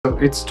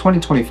it's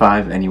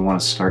 2025 and you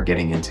want to start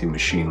getting into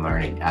machine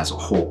learning as a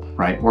whole,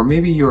 right? Or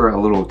maybe you're a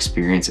little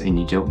experienced and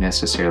you don't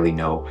necessarily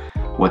know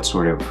what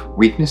sort of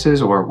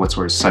weaknesses or what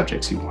sort of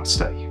subjects you want to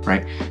study,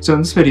 right? So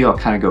in this video, I'll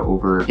kind of go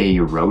over a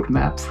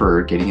roadmap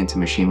for getting into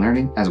machine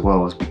learning, as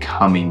well as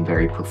becoming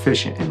very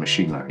proficient in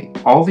machine learning.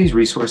 All these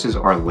resources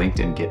are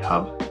linked in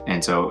GitHub.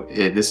 And so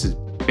this is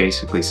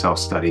basically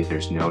self-study.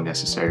 There's no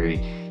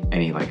necessary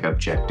any like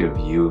objective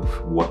view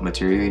of what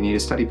material you need to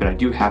study, but I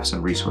do have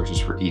some resources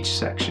for each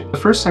section. The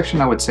first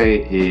section I would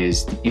say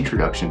is the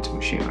introduction to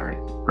machine learning,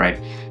 right?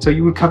 So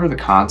you would cover the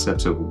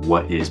concepts of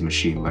what is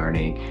machine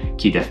learning,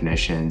 key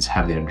definitions,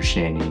 have the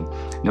understanding,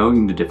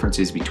 knowing the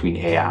differences between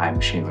AI,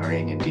 machine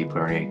learning, and deep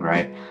learning,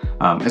 right?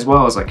 As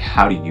well as like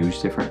how to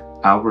use different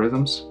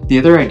algorithms. The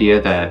other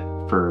idea that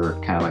for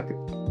kind of like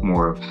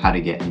more of how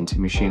to get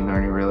into machine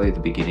learning, really the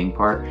beginning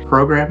part,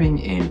 programming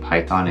in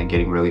Python and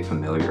getting really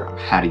familiar on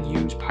how to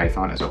use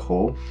Python as a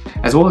whole,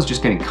 as well as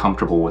just getting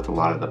comfortable with a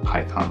lot of the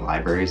Python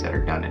libraries that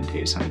are done in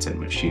data science and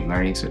machine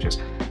learning, such as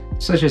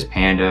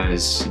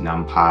pandas,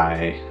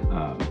 NumPy,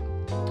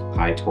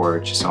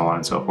 PyTorch, so on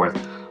and so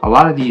forth. A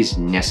lot of these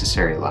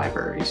necessary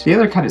libraries. The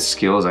other kind of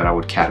skills that I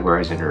would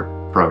categorize under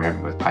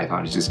programming with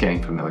Python is just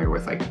getting familiar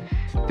with like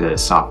the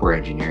software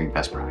engineering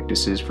best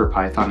practices for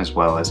Python, as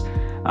well as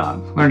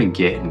learning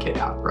Git and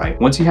GitHub, right?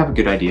 Once you have a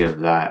good idea of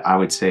that, I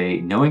would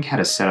say knowing how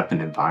to set up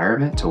an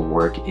environment to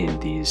work in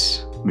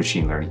these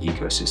machine learning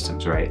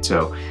ecosystems, right?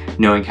 So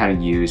knowing how to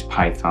use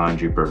Python,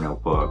 Jupyter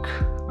Notebook,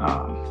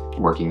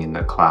 working in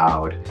the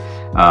cloud,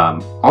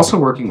 also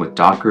working with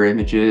Docker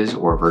images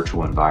or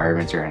virtual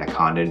environments or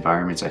Anaconda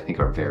environments, I think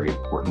are very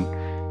important.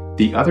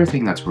 The other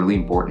thing that's really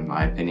important in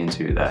my opinion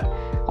too, that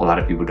a lot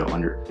of people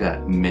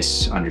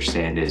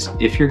misunderstand is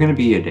if you're going to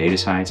be a data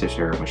scientist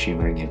or a machine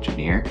learning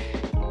engineer,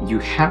 you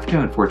have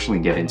to unfortunately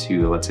get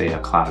into, let's say, a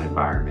cloud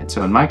environment.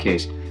 So in my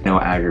case, I know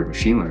Azure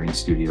Machine Learning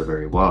Studio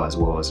very well, as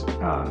well as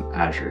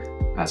Azure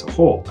as a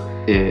whole.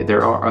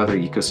 There are other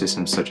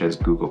ecosystems such as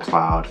Google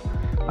Cloud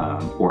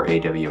or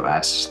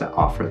AWS that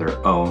offer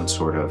their own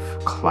sort of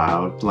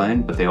cloud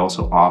blend, but they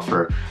also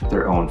offer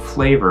their own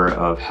flavor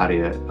of how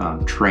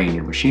to train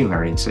your machine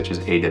learning, such as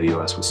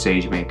AWS with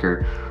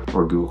SageMaker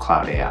or Google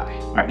Cloud AI.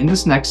 All right, in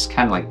this next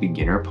kind of like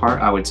beginner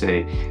part, I would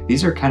say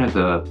these are kind of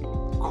the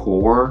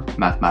core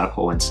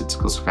mathematical and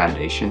statistical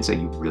foundations that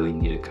you really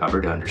need to cover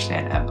to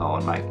understand ML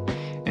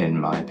in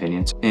my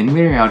opinion. In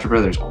linear algebra,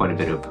 there's quite a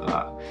bit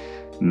of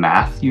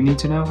math you need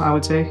to know, I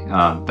would say,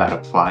 that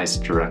applies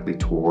directly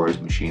towards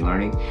machine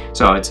learning.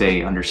 So I would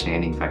say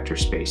understanding vector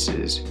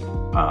spaces,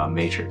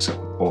 matrix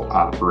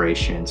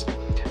operations,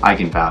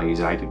 eigenvalues,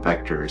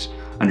 eigenvectors,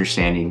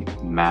 understanding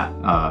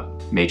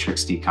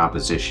matrix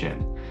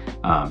decomposition,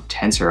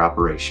 tensor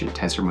operation,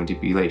 tensor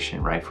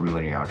manipulation, right, from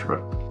linear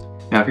algebra.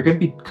 Now, if you're going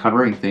to be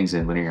covering things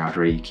in linear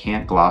algebra, you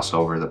can't gloss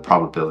over the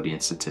probability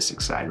and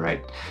statistics side,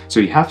 right? So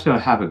you have to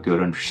have a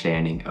good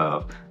understanding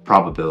of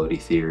probability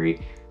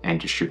theory and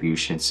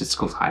distribution,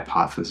 statistical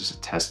hypothesis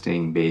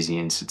testing,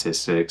 Bayesian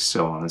statistics,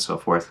 so on and so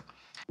forth.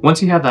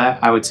 Once you have that,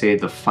 I would say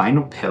the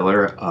final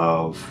pillar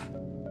of,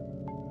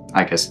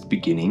 I guess, the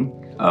beginning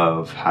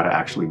of how to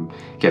actually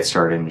get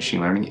started in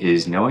machine learning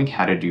is knowing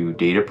how to do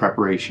data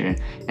preparation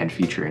and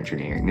feature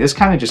engineering. This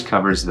kind of just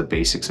covers the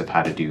basics of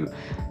how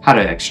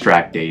to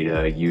extract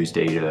data, use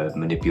data,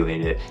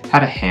 manipulate it, how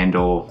to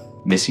handle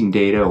missing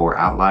data or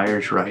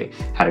outliers, right?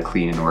 How to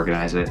clean and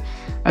organize it,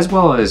 as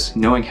well as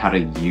knowing how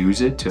to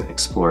use it to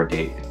explore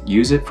data,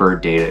 use it for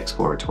data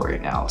exploratory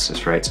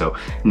analysis, right? So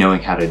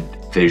knowing how to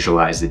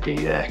visualize the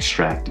data,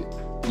 extract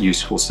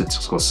useful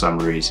statistical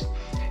summaries,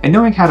 and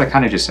knowing how to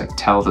kind of just like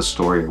tell the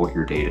story of what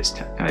your data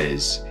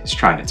is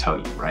trying to tell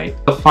you, right?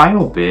 The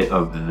final bit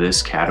of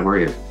this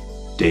category of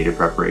data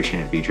preparation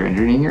and feature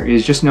engineering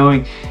is just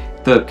knowing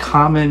the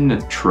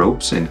common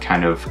tropes and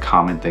kind of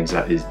common things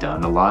that is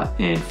done a lot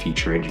in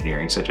feature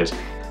engineering, such as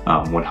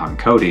one-hot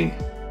coding,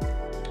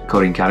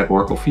 coding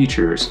categorical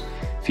features,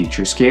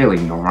 feature scaling,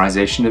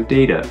 normalization of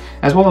data,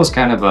 as well as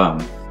kind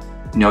of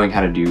knowing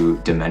how to do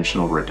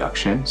dimensional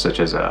reduction, such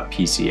as a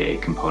PCA,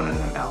 component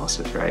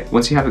analysis, right?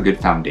 Once you have a good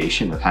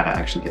foundation of how to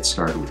actually get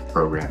started with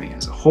programming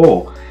as a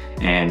whole,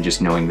 and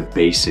just knowing the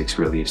basics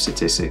really of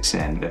statistics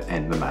and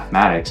the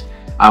mathematics,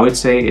 I would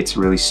say it's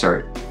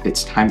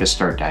time to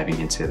start diving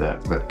into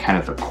the kind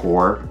of the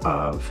core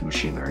of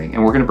machine learning.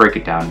 And we're going to break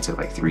it down into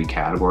like 3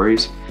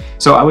 categories.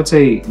 So I would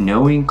say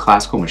knowing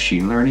classical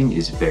machine learning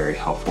is very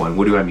helpful. And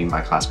what do I mean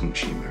by classical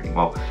machine learning?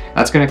 Well,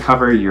 that's going to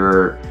cover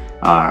your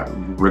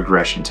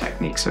regression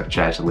techniques such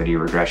as linear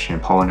regression,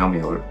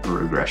 polynomial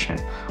regression,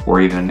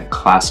 or even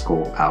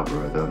classical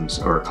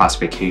algorithms or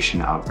classification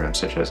algorithms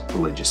such as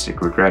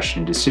logistic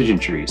regression, decision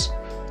trees,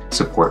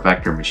 support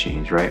vector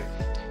machines, right?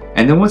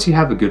 And then once you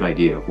have a good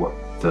idea of what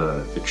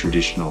the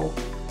traditional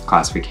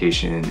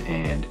classification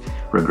and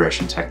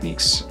regression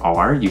techniques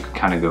are, you can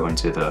kind of go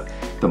into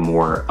the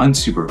more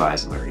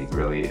unsupervised learning,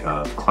 really,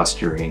 of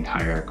clustering,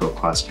 hierarchical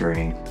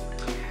clustering,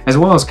 as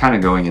well as kind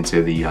of going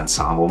into the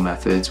ensemble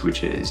methods,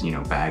 which is,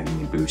 bagging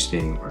and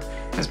boosting, or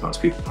as most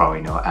people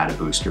probably know,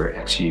 AdaBoost or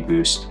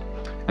XGBoost,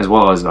 as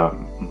well as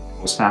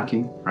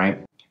stacking, right?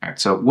 All right,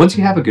 so once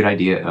you have a good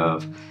idea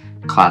of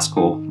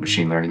classical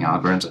machine learning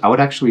algorithms, I would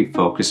actually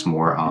focus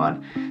more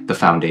on the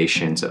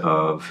foundations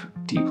of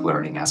deep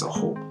learning as a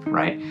whole,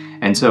 right?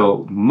 And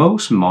so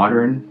most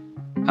modern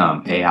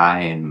AI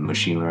and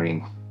machine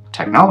learning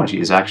technology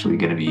is actually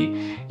going to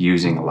be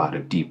using a lot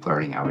of deep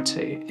learning, I would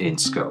say, in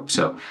scope.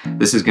 So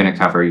this is going to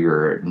cover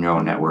your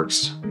neural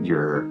networks,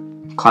 your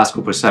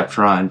classical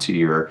perceptron to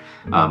your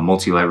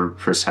multi-level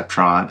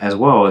perceptron, as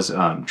well as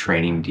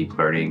training deep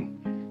learning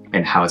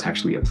and how it's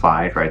actually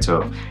applied, right?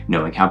 So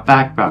knowing how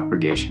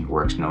backpropagation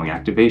works, knowing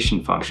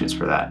activation functions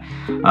for that,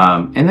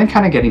 and then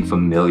kind of getting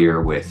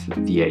familiar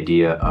with the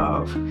idea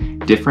of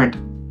different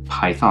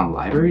Python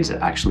libraries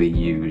that actually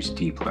use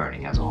deep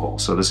learning as a whole.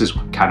 So this is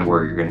kind of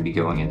where you're going to be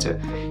going into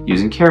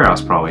using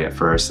Keras probably at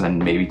first, then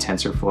maybe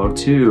TensorFlow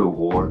 2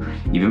 or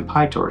even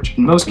PyTorch.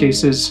 In most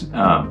cases,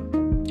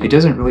 it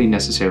doesn't really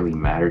necessarily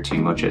matter too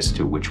much as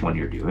to which one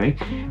you're doing.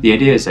 The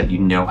idea is that you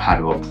know how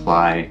to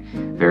apply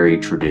very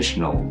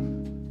traditional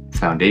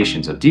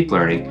foundations of deep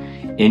learning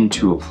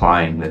into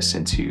applying this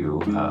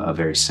into a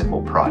very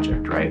simple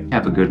project, right?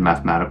 Have a good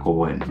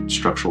mathematical and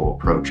structural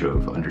approach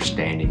of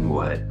understanding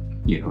what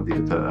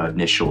the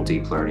initial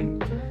deep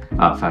learning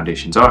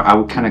foundations are. I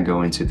would kind of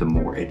go into the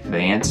more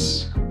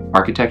advanced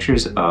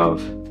architectures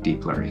of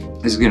deep learning.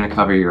 This is going to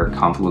cover your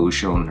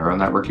convolutional neural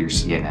network, your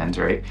CNNs,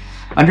 right?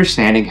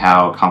 Understanding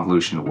how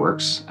convolution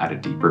works at a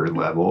deeper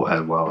level,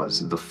 as well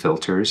as the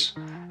filters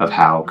of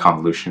how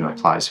convolution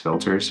applies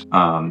filters.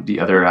 The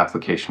other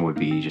application would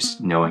be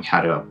just knowing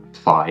how to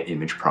apply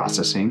image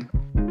processing.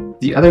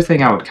 The other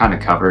thing I would kind of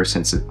cover,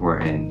 since we're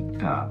in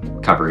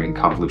covering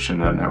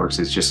convolutional networks,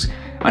 is just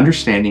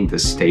understanding the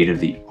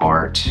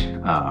state-of-the-art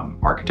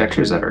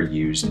architectures that are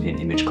used in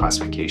image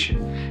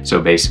classification. So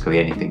basically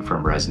anything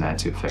from ResNet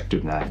to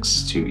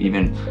EffectiveNet to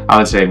even, I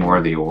would say, more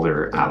of the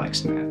older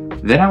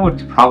AlexNet. Then I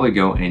would probably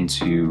go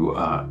into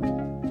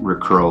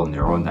recurrent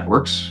neural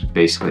networks,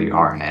 basically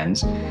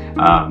RNNs,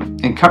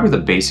 and cover the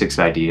basics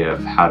idea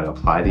of how to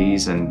apply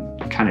these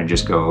and kind of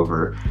just go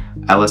over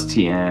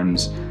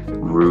LSTMs,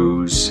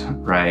 RUs,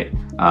 right?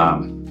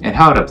 And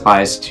how it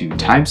applies to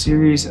time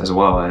series, as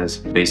well as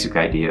basic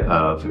idea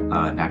of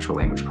natural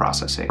language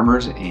processing.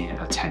 Grammars and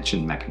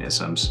attention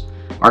mechanisms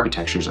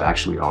architectures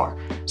actually are.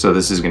 So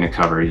this is going to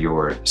cover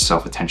your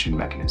self-attention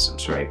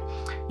mechanisms, right?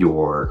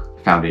 Your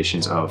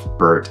foundations of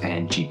BERT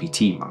and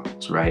GPT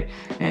models, right?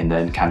 And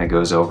then kind of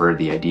goes over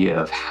the idea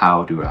of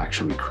how to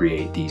actually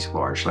create these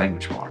large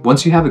language models.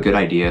 Once you have a good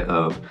idea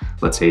of,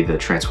 let's say, the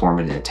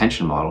transformative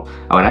attention model,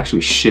 I would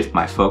actually shift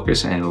my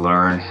focus and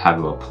learn how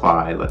to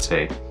apply, let's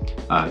say,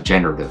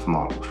 generative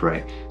models,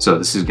 right? So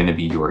this is going to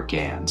be your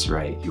GANs,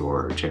 right?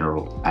 Your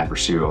general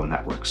adversarial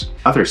networks.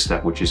 Other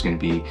step, which is going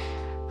to be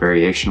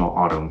variational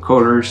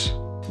autoencoders,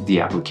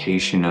 the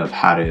application of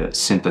how to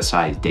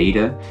synthesize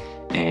data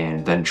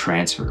and then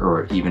transfer,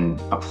 or even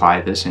apply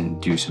this and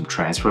do some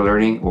transfer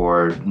learning,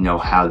 or know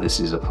how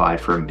this is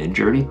applied for a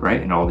mid-journey,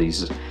 right? And all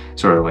these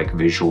sort of like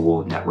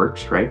visual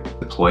networks, right?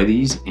 Deploy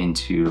these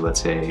into,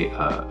 let's say,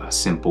 a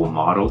simple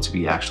model to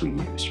be actually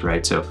used,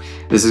 right? So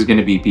this is going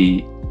to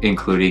be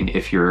including,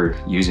 if you're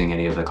using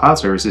any of the cloud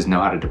services,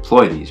 know how to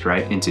deploy these,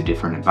 right, into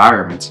different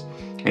environments,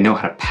 and know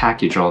how to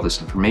package all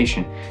this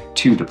information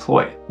to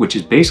deploy it, which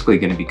is basically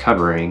going to be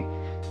covering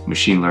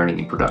machine learning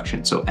in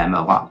production, so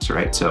ML ops,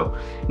 right? So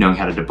knowing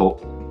how to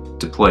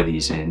deploy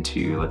these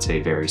into, let's say,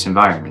 various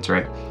environments,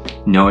 right?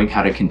 Knowing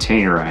how to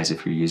containerize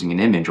if you're using an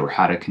image, or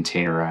how to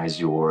containerize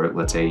your,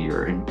 let's say,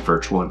 your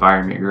virtual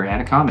environment, your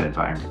Anaconda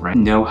environment, right?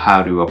 Know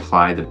how to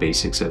apply the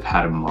basics of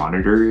how to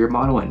monitor your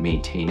model and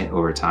maintain it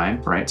over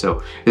time, right?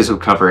 So this will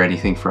cover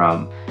anything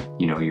from,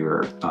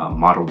 your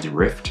model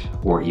drift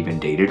or even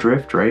data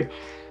drift, right?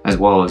 As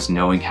well as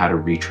knowing how to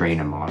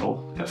retrain a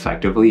model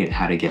effectively and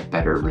how to get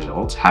better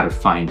results, how to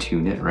fine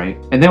tune it, right?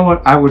 And then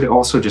what I would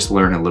also just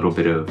learn a little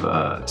bit of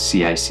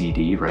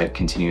CI/CD, right?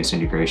 Continuous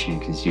integration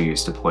and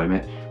continuous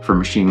deployment for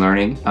machine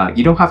learning.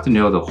 You don't have to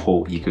know the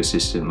whole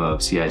ecosystem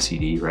of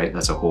CI/CD, right?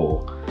 That's a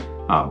whole,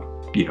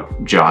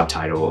 job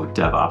title of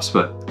DevOps,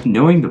 but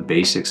knowing the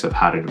basics of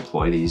how to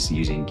deploy these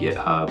using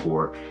GitHub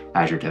or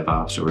Azure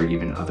DevOps or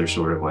even other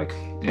sort of like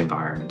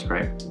environments,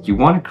 right? You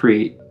want to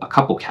create a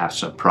couple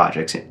capstone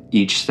projects in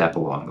each step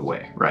along the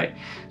way, right?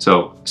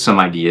 So some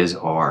ideas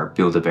are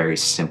build a very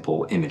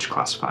simple image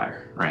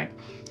classifier, right?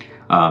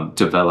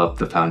 Develop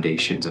the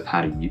foundations of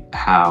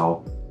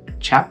how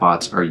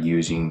chatbots are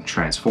using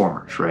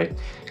transformers, right?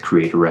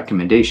 Create a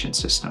recommendation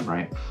system,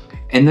 right?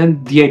 And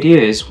then the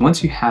idea is,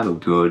 once you have a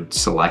good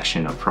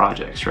selection of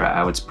projects, right,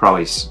 I would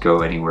probably go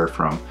anywhere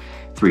from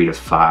 3 to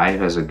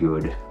 5 as a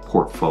good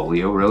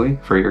portfolio, really,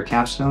 for your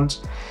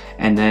capstones,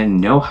 and then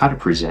know how to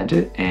present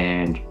it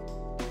and,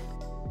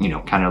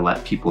 kind of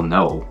let people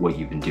know what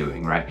you've been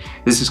doing, right?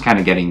 This is kind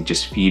of getting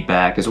just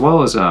feedback, as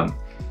well as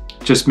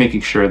just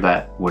making sure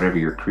that whatever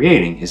you're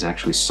creating is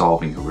actually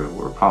solving a real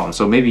world problem.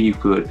 So maybe you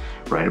could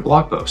write a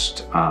blog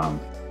post.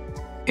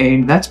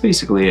 And that's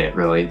basically it,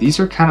 really. These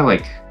are kind of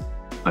like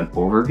an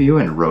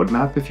overview and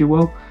roadmap, if you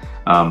will,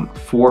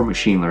 for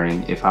machine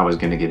learning, if I was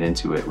going to get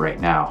into it right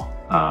now.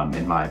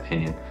 in my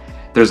opinion.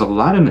 There's a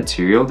lot of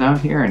material down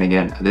here, and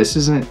again, this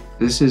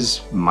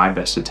is my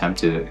best attempt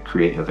to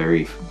create a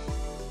very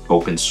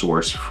open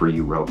source free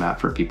roadmap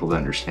for people to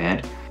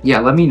understand. Yeah,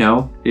 let me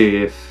know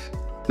if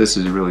this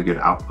is a really good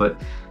output.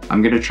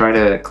 I'm gonna try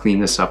to clean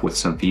this up with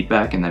some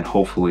feedback and then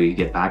hopefully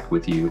get back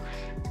with you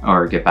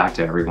or get back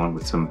to everyone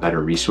with some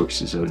better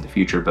resources in the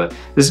future. But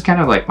this is kind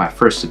of like my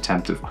first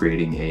attempt of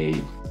creating a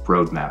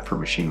roadmap for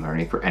machine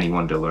learning for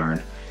anyone to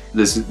learn.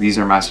 These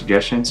are my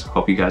suggestions.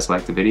 Hope you guys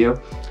liked the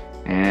video,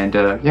 and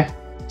yeah,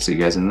 see you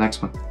guys in the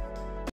next one.